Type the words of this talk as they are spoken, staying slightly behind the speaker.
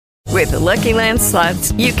With the Lucky Land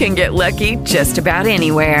Slots, you can get lucky just about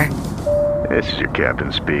anywhere. This is your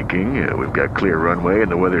captain speaking. We've got clear runway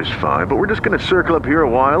and the weather's fine, but we're just going to circle up here a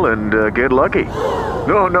while and get lucky.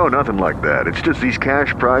 No, nothing like that. It's just these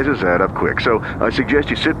cash prizes add up quick. So I suggest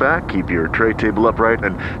you sit back, keep your tray table upright,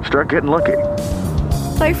 and start getting lucky.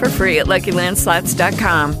 Play for free at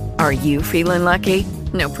LuckyLandSlots.com. Are you feeling lucky?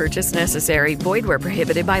 No purchase necessary. Void where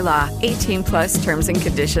prohibited by law. 18 plus terms and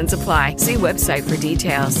conditions apply. See website for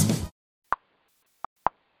details.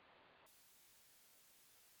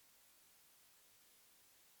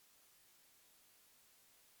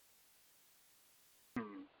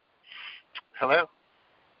 Hello?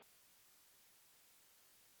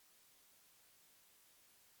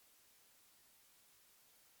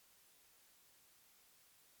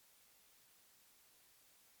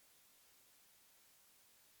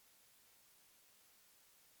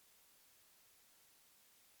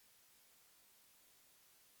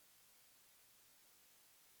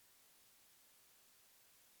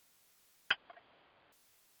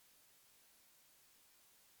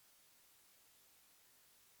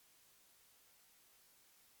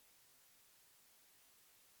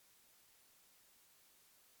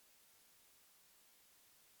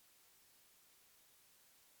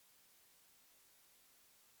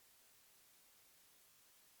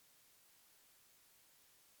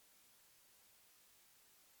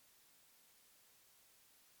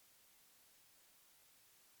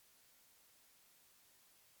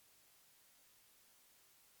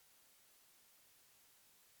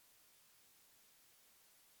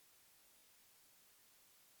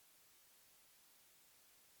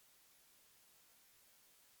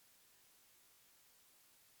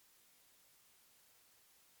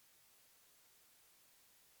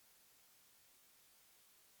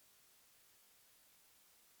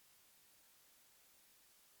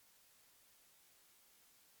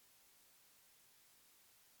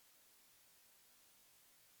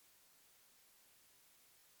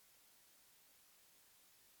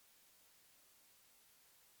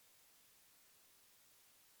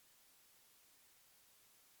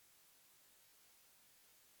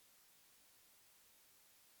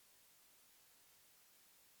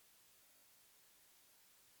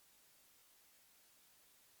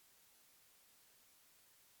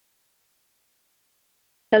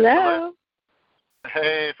 Hello.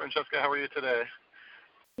 Hey, Francesca, how are you today?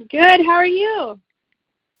 Good. How are you?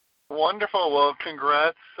 Wonderful. Well,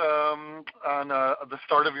 congrats on the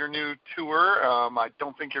start of your new tour. I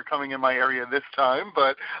don't think you're coming in my area this time,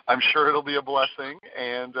 but I'm sure it'll be a blessing.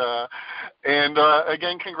 And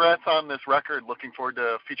again, congrats on this record. Looking forward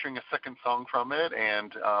to featuring a second song from it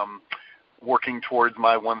and working towards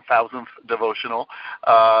my 1,000th devotional.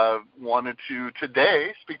 Wanted to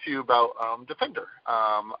today speak to you about Defender.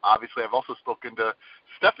 Obviously, I've also spoken to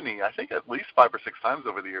Stephanie, I think at least 5 or 6 times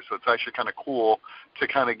over the years, so it's actually kind of cool to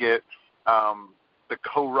kind of get the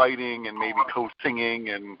co-writing and maybe co-singing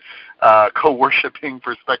and co-worshiping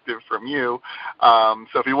perspective from you.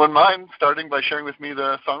 So if you wouldn't mind starting by sharing with me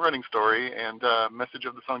the songwriting story and message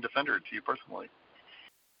of the song Defender to you personally.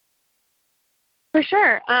 For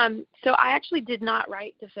sure. So I actually did not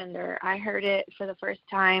write Defender. I heard it for the first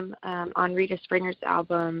time on Rita Springer's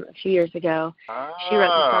album a few years ago. She wrote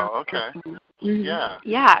the song. Okay. Mm-hmm. Yeah.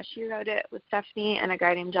 Yeah, she wrote it with Stephanie and a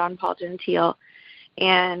guy named John Paul Gentile.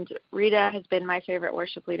 And Rita has been my favorite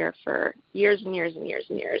worship leader for years and years and years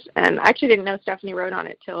and years. And I actually didn't know Stephanie wrote on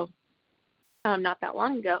it till not that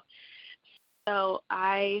long ago. So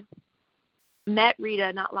I met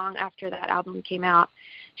Rita not long after that album came out.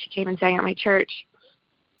 She came and sang at my church,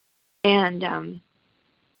 and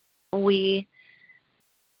we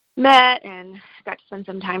met and got to spend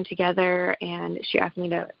some time together, and she asked me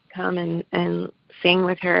to come and sing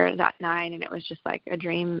with her that night, and it was just like a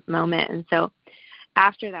dream moment. And so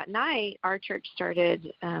after that night, our church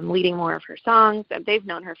started leading more of her songs. They've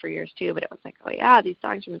known her for years too, but it was like, oh yeah, these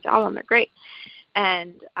songs from this album, they're great.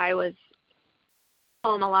 And I was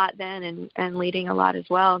home a lot then and leading a lot as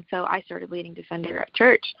well. And so I started leading Defender at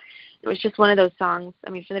church. It was just one of those songs. I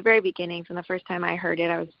mean, from the very beginning, from the first time I heard it,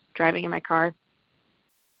 I was driving in my car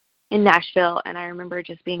in Nashville, and I remember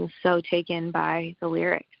just being so taken by the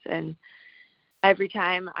lyrics. And every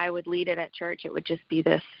time I would lead it at church, it would just be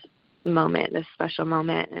this moment, this special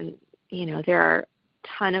moment. And, you know, there are a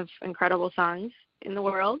ton of incredible songs in the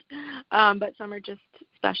world, but some are just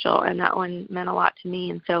special, and that one meant a lot to me.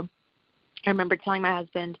 And so I remember telling my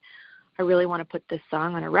husband, I really want to put this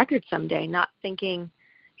song on a record someday, not thinking,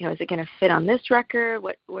 you know, is it going to fit on this record?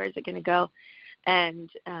 Where is it going to go? And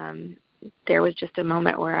there was just a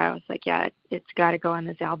moment where I was like, yeah, it's got to go on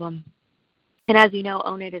this album. And as you know,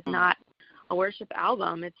 Own It is not a worship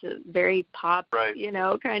album. It's a very pop, right.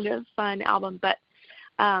 Kind of fun album. But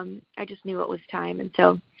I just knew it was time. And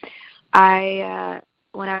so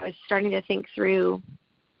when I was starting to think through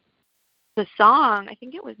the song, I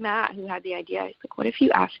think it was Matt who had the idea. He's like, what if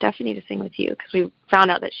you asked Stephanie to sing with you? Because we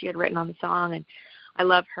found out that she had written on the song, and I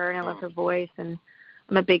love her and I love her voice, and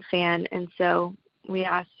I'm a big fan. And so we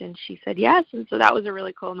asked, and she said yes. And so that was a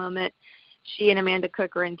really cool moment. She and Amanda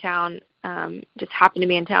Cook were in town, just happened to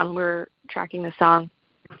be in town when we were tracking the song.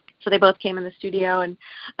 So they both came in the studio, and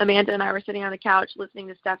Amanda and I were sitting on the couch listening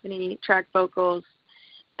to Stephanie track vocals.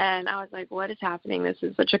 And I was like, what is happening? This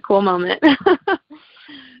is such a cool moment.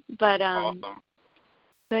 But, awesome.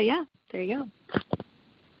 But yeah, there you go.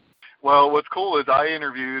 Well, what's cool is I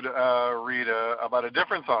interviewed Rita about a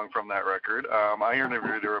different song from that record. I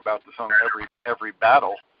interviewed her about the song Every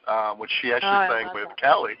Battle, which she actually sang with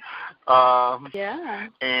Callie. Yeah.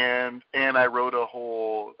 And I wrote a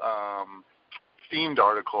whole themed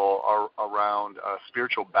article around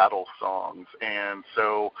spiritual battle songs. And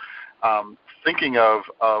so thinking of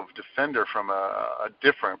Defender from a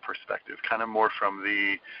different perspective, kind of more from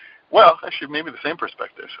actually maybe the same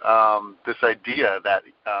perspective. This idea that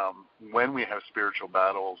when we have spiritual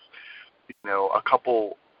battles, a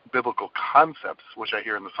couple biblical concepts, which I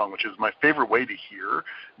hear in the song, which is my favorite way to hear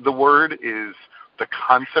the word, is the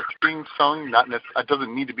concept being sung. It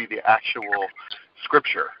doesn't need to be the actual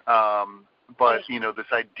scripture, but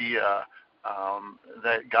this idea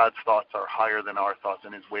that God's thoughts are higher than our thoughts,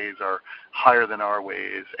 and His ways are higher than our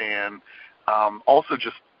ways, and also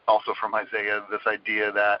from Isaiah, this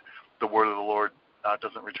idea that the word of the Lord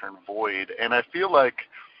doesn't return void. And I feel like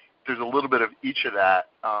there's a little bit of each of that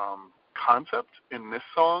concept in this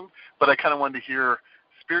song, but I kind of wanted to hear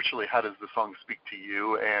spiritually, how does the song speak to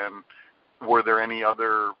you, and were there any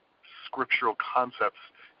other scriptural concepts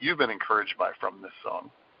you've been encouraged by from this song?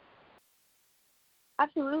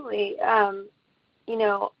 Absolutely. I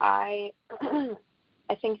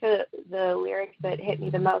think the lyrics that hit me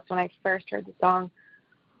the most when I first heard the song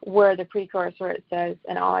were the pre-chorus where it says,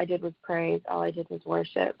 and all I did was praise, all I did was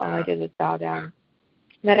worship, all I did was bow down.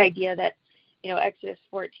 That idea that, Exodus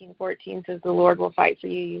 14:14 says, the Lord will fight for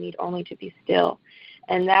you, you need only to be still.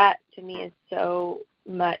 And that, to me, is so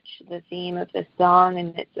much the theme of this song,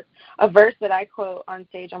 and it's a verse that I quote on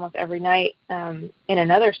stage almost every night in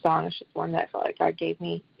another song. It's just one that I felt like God gave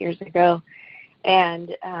me years ago.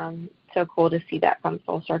 And so cool to see that come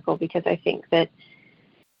full circle, because I think that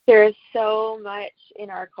there is so much in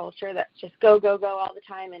our culture that's just go, go, go all the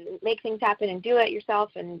time and make things happen and do it yourself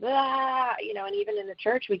and blah, and even in the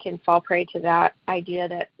church we can fall prey to that idea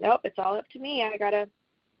that, nope, it's all up to me. I got to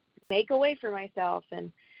make a way for myself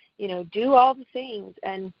and, do all the things.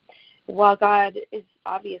 And while God is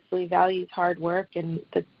obviously values hard work and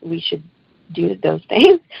that we should do those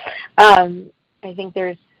things, I think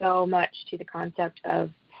there's so much to the concept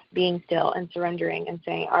of being still and surrendering and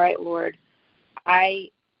saying, all right, Lord, I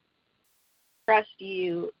trust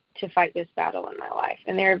you to fight this battle in my life.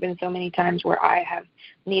 And there have been so many times where I have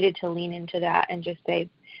needed to lean into that and just say,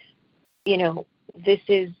 this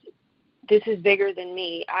is bigger than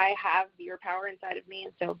me. I have your power inside of me.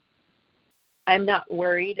 And so I'm not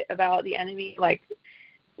worried about the enemy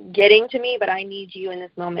getting to me, but I need you in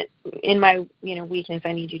this moment. In my weakness,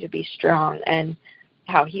 I need you to be strong. And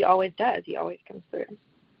how He always does. He always comes through.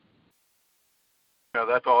 No,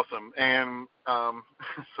 that's awesome. And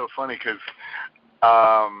so funny because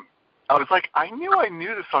I was like, I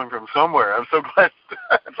knew this song from somewhere. I'm so glad.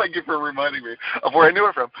 Thank you for reminding me of where I knew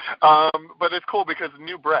it from. But it's cool because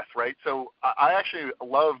New Breath, right? So I actually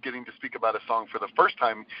love getting to speak about a song for the first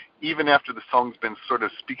time, even after the song's been sort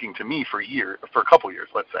of speaking to me for a couple years,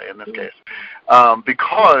 let's say, in this case,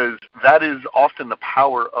 because that is often the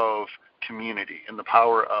power of community and the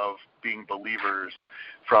power of being believers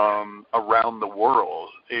from around the world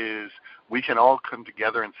is we can all come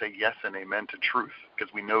together and say yes and amen to truth,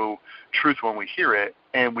 because we know truth when we hear it,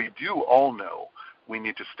 and we do all know we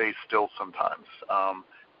need to stay still sometimes.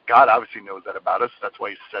 God obviously knows that about us. That's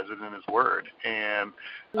why He says it in His Word. And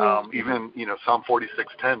even, Psalm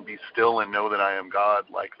 46:10, be still and know that I am God,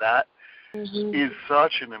 like that, is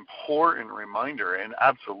such an important reminder, and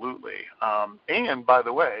absolutely. And, by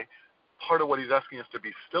the way, part of what He's asking us to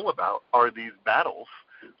be still about are these battles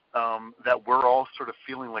that we're all sort of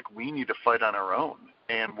feeling like we need to fight on our own.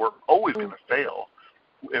 And we're always going to fail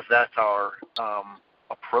if that's our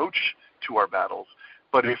approach to our battles.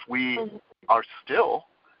 But if we are still,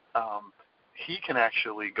 He can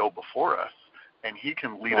actually go before us, and He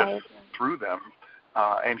can lead us through them,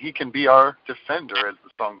 and He can be our defender, as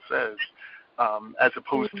the song says, as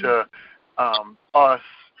opposed to us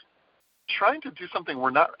trying to do something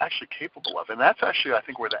we're not actually capable of. And that's actually, I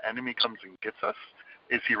think, where the enemy comes and gets us,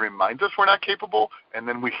 is he reminds us we're not capable, and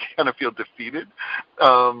then we kind of feel defeated.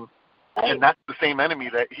 And that's the same enemy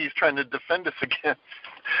that he's trying to defend us against.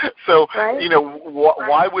 So,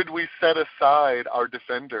 why would we set aside our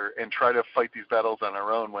defender and try to fight these battles on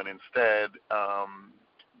our own when instead,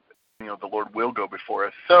 the Lord will go before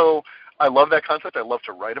us? So I love that concept. I love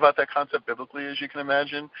to write about that concept biblically, as you can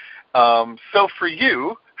imagine. So for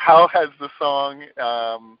you, how has the song,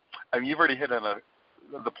 you've already hit on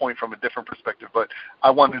the point from a different perspective, but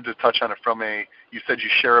I wanted to touch on it from you said you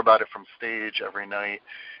share about it from stage every night.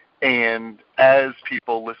 And as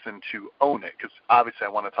people listen to Own It, because obviously I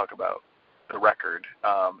want to talk about the record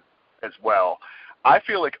as well, I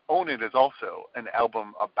feel like Own It is also an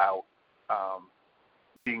album about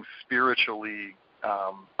being spiritually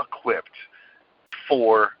equipped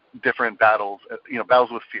for different battles,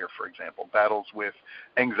 battles with fear, for example, battles with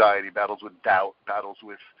anxiety, battles with doubt, battles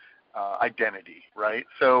with identity, right?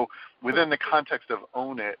 So within the context of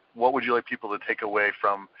Own It, what would you like people to take away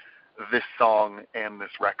from this song and this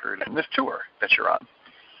record and this tour that you're on?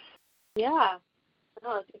 Yeah.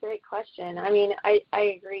 No, it's a great question. I mean, I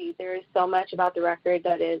agree. There is so much about the record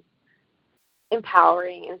that is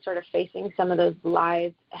empowering and sort of facing some of those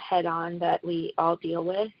lies head on that we all deal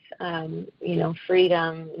with.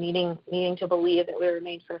 Freedom, needing to believe that we were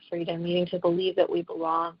made for freedom, needing to believe that we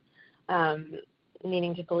belong,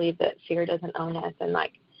 needing to believe that fear doesn't own us. And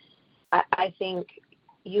I think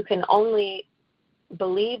you can only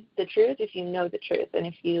believe the truth if you know the truth, and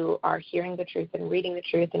if you are hearing the truth and reading the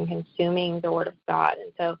truth and consuming the Word of God.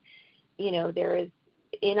 And so, there is,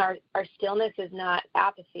 in our stillness is not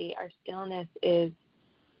apathy. Our stillness is,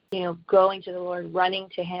 going to the Lord, running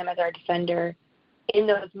to Him as our defender in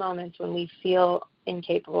those moments when we feel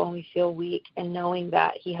incapable and we feel weak, and knowing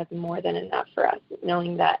that He has more than enough for us,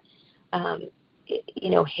 knowing that,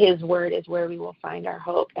 His Word is where we will find our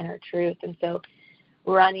hope and our truth. And so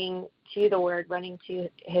running to the Word, running to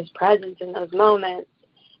His presence in those moments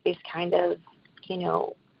is kind of,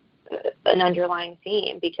 an underlying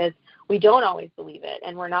theme, because we don't always believe it,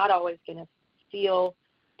 and we're not always going to feel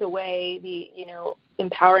the way, the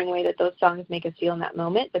empowering way that those songs make us feel in that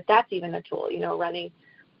moment. But that's even a tool, running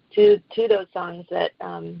to those songs that,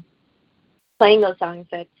 playing those songs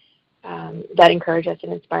that encourage us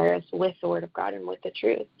and inspire us with the Word of God and with the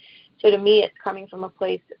truth. So to me, it's coming from a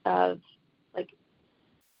place of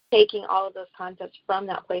taking all of those concepts from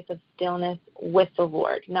that place of stillness with the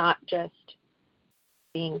Lord, not just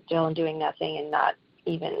being still and doing nothing and not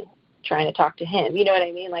even trying to talk to Him. You know what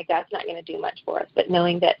I mean? That's not going to do much for us. But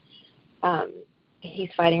knowing that He's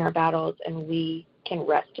fighting our battles and we can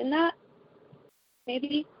rest in that,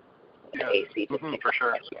 maybe. Yeah, for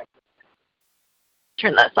sure.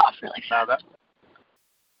 Turn this off really fast.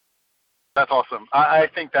 That's awesome. I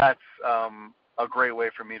think that's a great way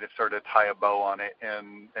for me to sort of tie a bow on it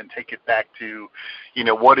and take it back to,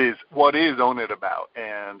 what is Own It about,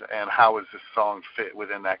 and how does this song fit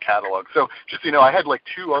within that catalog. So just, I had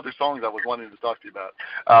 2 other songs I was wanting to talk to you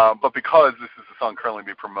about, but because this is the song currently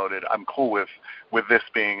being promoted, I'm cool with this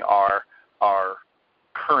being our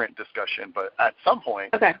current discussion. But at some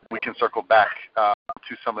point, we can circle back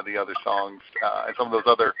to some of the other songs and some of those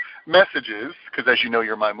other messages, because as you know,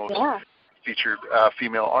 you're my most featured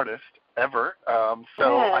female artist ever,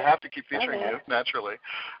 so I have to keep featuring you naturally.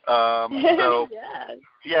 So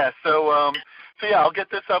I'll get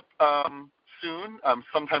this up soon,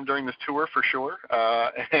 sometime during this tour for sure.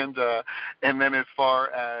 And then as far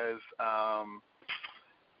as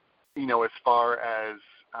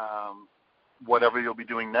whatever you'll be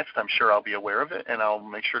doing next, I'm sure I'll be aware of it, and I'll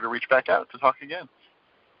make sure to reach back out to talk again.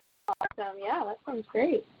 Awesome. Yeah, that sounds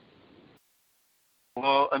great.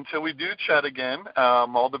 Well, until we do chat again,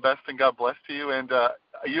 all the best and God bless to you. And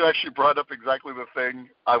you actually brought up exactly the thing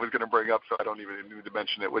I was going to bring up, so I don't even need to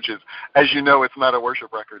mention it, which is, as you know, it's not a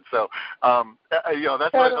worship record. So,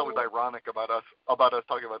 that's what I thought was ironic about us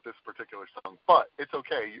talking about this particular song. But it's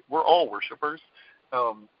okay. We're all worshipers.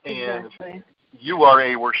 And you are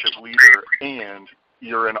a worship leader, and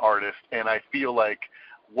you're an artist. And I feel like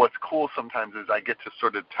what's cool sometimes is I get to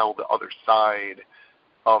sort of tell the other side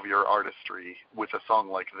of your artistry with a song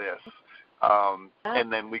like this.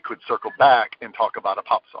 And then we could circle back and talk about a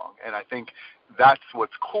pop song. And I think that's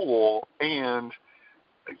what's cool. And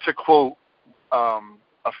to quote a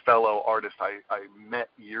fellow artist I met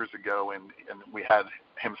years ago, and we had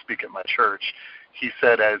him speak at my church, he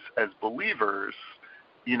said, as believers,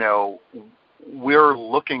 we're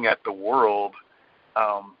looking at the world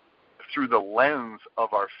through the lens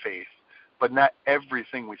of our faith, but not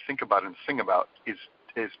everything we think about and sing about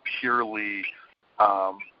is purely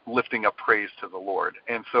lifting up praise to the Lord.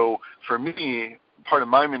 And so for me, part of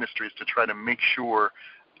my ministry is to try to make sure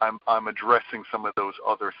I'm addressing some of those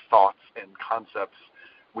other thoughts and concepts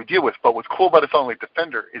we deal with. But what's cool about a song like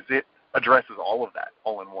Defender is it addresses all of that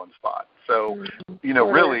all in one spot. So,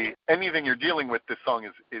 really, anything you're dealing with, this song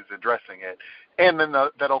is addressing it. And then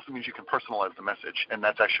that also means you can personalize the message, and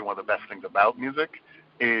that's actually one of the best things about music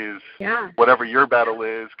is whatever your battle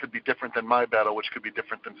is could be different than my battle, which could be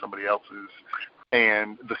different than somebody else's.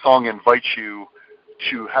 And the song invites you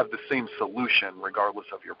to have the same solution regardless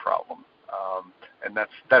of your problem. And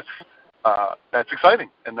that's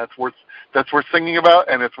exciting, and that's worth singing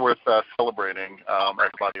about, and it's worth celebrating as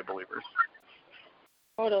a body of believers.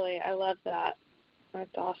 Totally, I love that.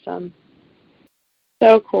 That's awesome.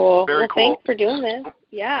 So cool. Very cool. Thanks for doing this.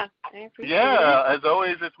 Yeah, I appreciate it. Yeah, as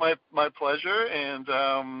always, it's my pleasure, and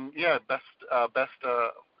best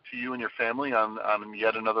to you and your family on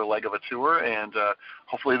yet another leg of a tour, and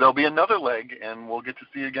hopefully there'll be another leg, and we'll get to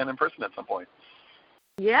see you again in person at some point.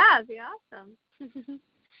 Yeah, it'd be awesome.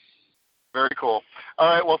 Very cool. All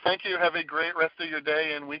right, well, thank you. Have a great rest of your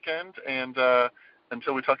day and weekend, and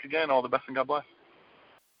until we talk again, all the best and God bless.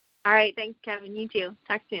 All right, thanks, Kevin. You too.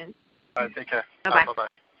 Talk soon. All right, take care. Bye-bye. Bye-bye.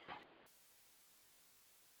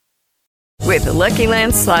 With the Lucky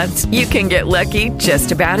Land Slots, you can get lucky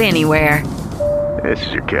just about anywhere. This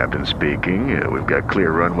is your captain speaking. We've got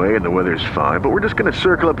clear runway and the weather's fine, but we're just going to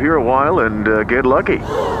circle up here a while and get lucky.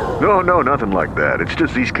 No, nothing like that. It's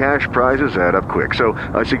just these cash prizes add up quick. So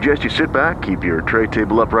I suggest you sit back, keep your tray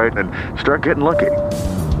table upright, and start getting lucky.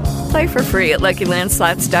 Play for free at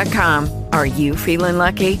LuckyLandSlots.com. Are you feeling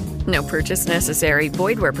lucky? No purchase necessary.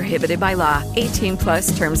 Void where prohibited by law.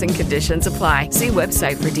 18+ terms and conditions apply. See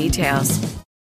website for details.